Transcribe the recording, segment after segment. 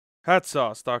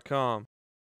Hatsauce.com.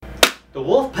 The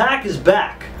wolf pack is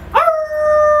back!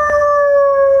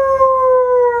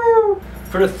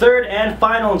 For the third and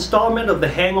final installment of the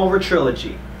Hangover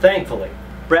trilogy. Thankfully,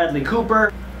 Bradley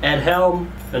Cooper, Ed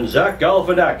Helm, and Zach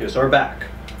Galifianakis are back.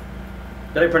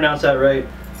 Did I pronounce that right?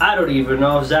 I don't even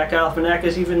know if Zach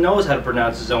Galifianakis even knows how to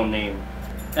pronounce his own name.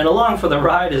 And along for the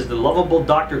ride is the lovable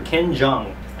Dr. Ken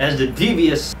Jeong as the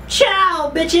devious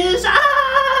 "Ciao, bitches!"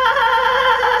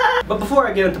 But before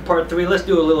I get into part 3, let's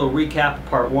do a little recap of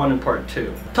part 1 and part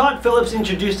 2. Todd Phillips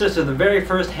introduced us to the very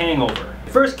first Hangover. It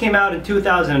first came out in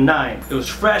 2009. It was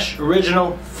fresh,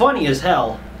 original, funny as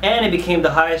hell, and it became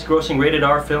the highest grossing rated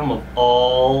R film of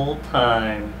all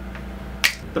time.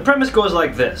 The premise goes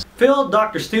like this. Phil,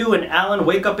 Dr. Stu, and Alan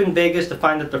wake up in Vegas to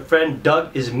find that their friend Doug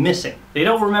is missing. They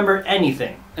don't remember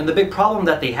anything. And the big problem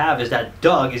that they have is that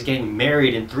Doug is getting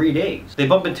married in 3 days. They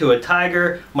bump into a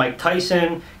tiger, Mike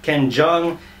Tyson, Ken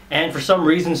Jeong, and for some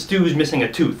reason Stu's missing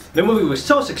a tooth. The movie was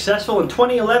so successful in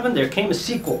 2011 there came a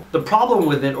sequel. The problem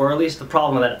with it, or at least the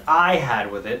problem that I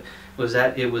had with it, was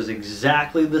that it was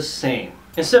exactly the same.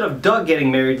 Instead of Doug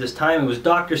getting married this time, it was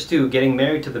Dr. Stu getting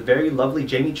married to the very lovely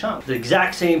Jamie Chung. The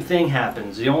exact same thing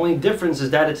happens. The only difference is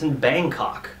that it's in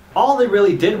Bangkok. All they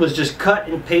really did was just cut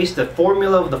and paste the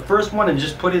formula of the first one and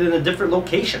just put it in a different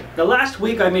location. Now last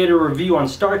week I made a review on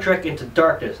Star Trek Into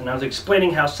Darkness and I was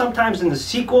explaining how sometimes in the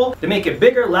sequel they make it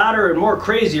bigger, louder, and more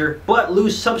crazier, but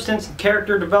lose substance and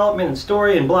character development and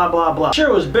story and blah blah blah. Sure,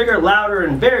 it was bigger, louder,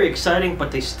 and very exciting,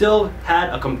 but they still had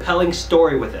a compelling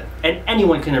story with it. And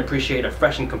anyone can appreciate a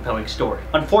fresh and compelling story.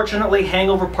 Unfortunately,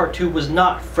 Hangover Part 2 was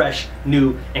not fresh,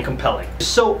 new, and compelling. It was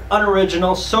so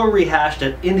unoriginal, so rehashed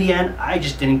that in the end I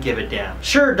just didn't give a damn.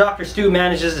 Sure, Dr. Stu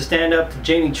manages to stand up to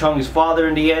Jamie Chung's father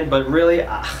in the end, but really,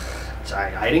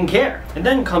 I didn't care. And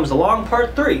then comes along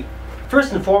part 3.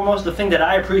 First and foremost, the thing that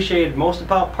I appreciated most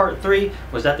about part 3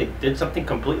 was that they did something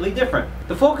completely different.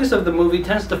 The focus of the movie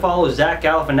tends to follow Zach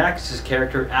Galifianakis'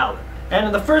 character, Alan. And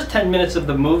in the first 10 minutes of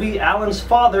the movie, Alan's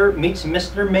father meets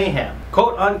Mr. Mayhem.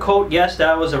 Quote unquote, yes,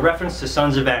 that was a reference to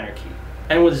Sons of Anarchy.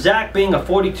 And with Zach being a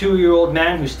 42-year-old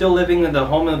man who's still living in the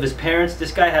home of his parents,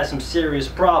 this guy has some serious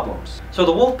problems. So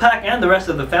the Wolfpack and the rest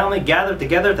of the family gather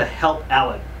together to help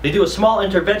Alan. They do a small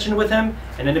intervention with him,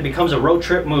 and then it becomes a road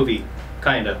trip movie.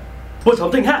 Kinda. But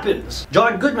something happens!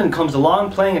 John Goodman comes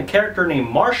along playing a character named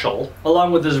Marshall,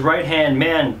 along with his right-hand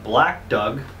man, Black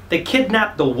Doug. They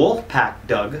kidnap the Wolfpack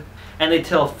Doug, and they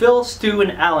tell Phil, Stu,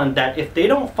 and Alan that if they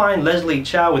don't find Leslie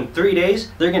Chow in 3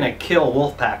 days, they're gonna kill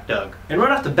Wolfpack Doug. And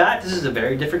right off the bat, this is a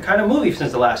very different kind of movie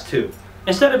since the last two.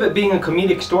 Instead of it being a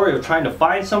comedic story of trying to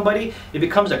find somebody, it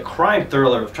becomes a crime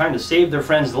thriller of trying to save their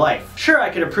friend's life. Sure, I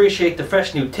can appreciate the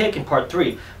fresh new take in part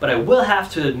 3, but I will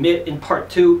have to admit in part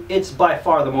 2, it's by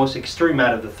far the most extreme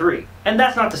out of the 3. And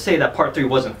that's not to say that part 3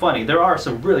 wasn't funny. There are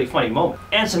some really funny moments,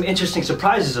 and some interesting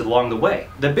surprises along the way.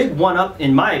 The big one-up,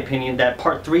 in my opinion, that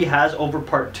part 3 has over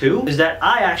part 2 is that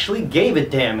I actually gave a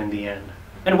damn in the end.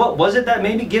 And what was it that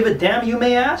made me give a damn, you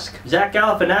may ask? Zach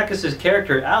Galifianakis'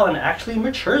 character, Alan, actually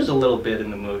matures a little bit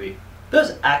in the movie.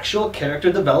 There's actual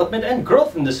character development and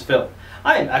growth in this film.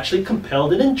 I am actually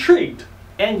compelled and intrigued.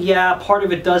 And yeah, part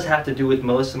of it does have to do with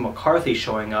Melissa McCarthy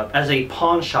showing up as a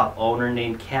pawn shop owner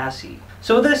named Cassie.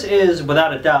 So this is,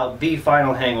 without a doubt, the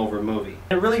final Hangover movie.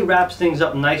 It really wraps things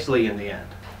up nicely in the end.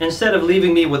 Instead of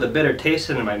leaving me with a bitter taste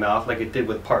in my mouth like it did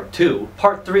with part 2,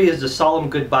 part 3 is the solemn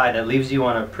goodbye that leaves you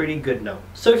on a pretty good note.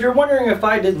 So if you're wondering if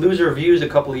I did loser reviews a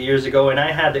couple of years ago and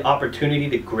I had the opportunity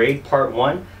to grade part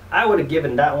 1, I would have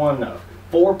given that one a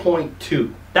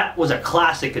 4.2. That was a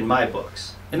classic in my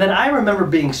books. And then I remember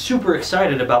being super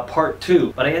excited about part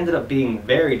 2, but I ended up being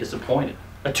very disappointed.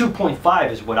 A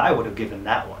 2.5 is what I would have given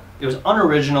that one. It was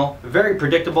unoriginal, very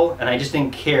predictable, and I just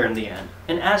didn't care in the end.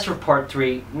 And as for part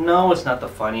 3, no, it's not the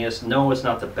funniest, no, it's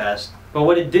not the best. But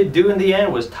what it did do in the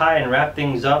end was tie and wrap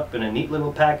things up in a neat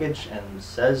little package and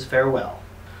says farewell.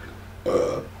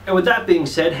 And with that being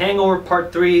said, Hangover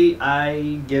Part 3,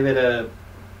 I give it a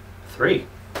 3.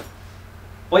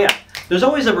 Well, yeah. There's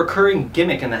always a recurring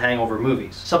gimmick in the Hangover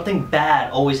movies. Something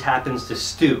bad always happens to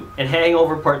Stu, and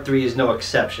Hangover Part 3 is no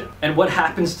exception. And what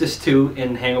happens to Stu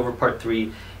in Hangover Part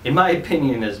 3, in my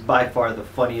opinion, is by far the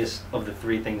funniest of the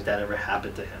 3 things that ever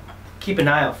happened to him. Keep an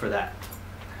eye out for that.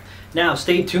 Now,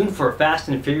 stay tuned for Fast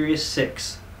and Furious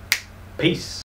 6. Peace.